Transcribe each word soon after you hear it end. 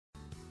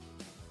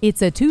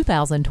It's a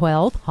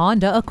 2012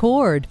 Honda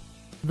Accord.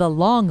 The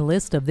long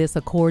list of this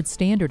Accord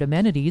standard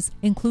amenities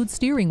includes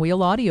steering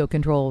wheel audio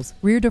controls,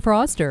 rear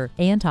defroster,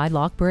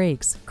 anti-lock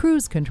brakes,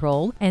 cruise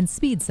control, and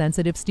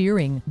speed-sensitive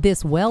steering.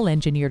 This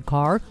well-engineered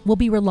car will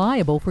be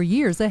reliable for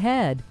years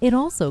ahead. It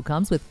also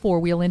comes with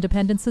four-wheel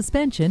independent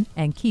suspension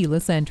and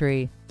keyless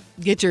entry.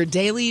 Get your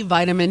daily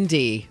vitamin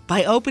D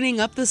by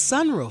opening up the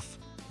sunroof.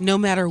 No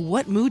matter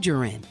what mood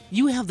you're in,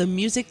 you have the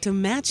music to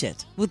match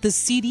it with the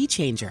CD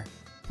changer.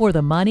 For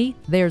the money,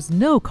 there's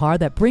no car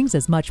that brings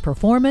as much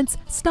performance,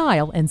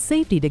 style, and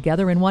safety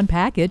together in one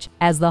package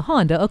as the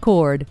Honda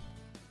Accord.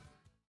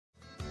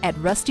 At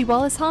Rusty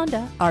Wallis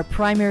Honda, our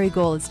primary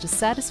goal is to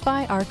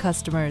satisfy our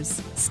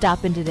customers.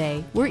 Stop in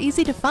today. We're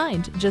easy to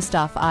find just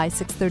off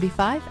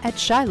I-635 at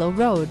Shiloh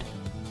Road.